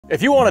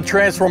If you want to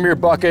transform your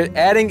bucket,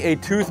 adding a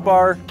tooth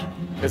bar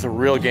is a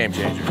real game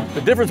changer.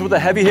 The difference with a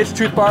heavy hitch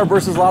tooth bar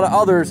versus a lot of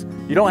others,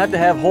 you don't have to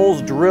have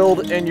holes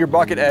drilled in your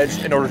bucket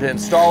edge in order to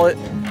install it.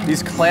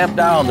 These clamp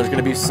down. There's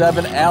going to be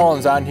 7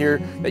 Allens on here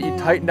that you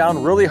tighten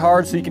down really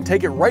hard so you can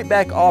take it right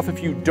back off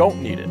if you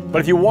don't need it.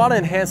 But if you want to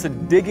enhance the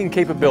digging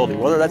capability,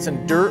 whether that's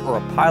in dirt or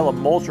a pile of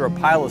mulch or a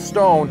pile of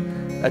stone,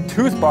 a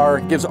tooth bar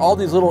gives all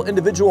these little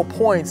individual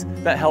points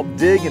that help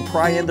dig and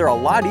pry in there a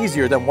lot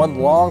easier than one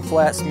long,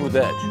 flat, smooth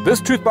edge.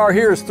 This tooth bar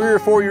here is 3 or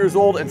 4 years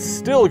old and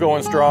still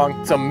going strong.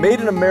 It's a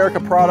made in America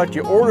product.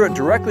 You order it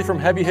directly from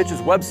Heavy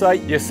Hitch's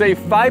website. You save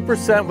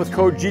 5% with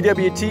code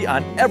GWT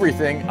on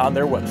everything on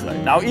their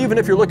website. Now, even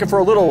if you're looking for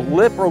a little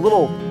lip or a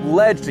little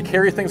ledge to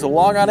carry things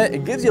along on it,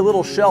 it gives you a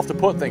little shelf to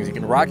put things. You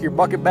can rock your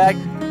bucket back,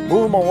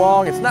 move them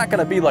along. It's not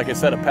gonna be like a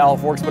set of paddle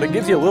forks, but it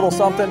gives you a little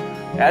something.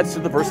 Adds to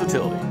the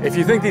versatility. If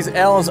you think these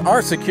Allens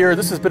aren't secure,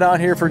 this has been on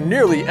here for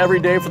nearly every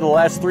day for the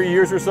last 3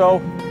 years or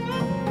so.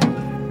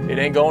 It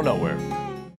ain't going nowhere.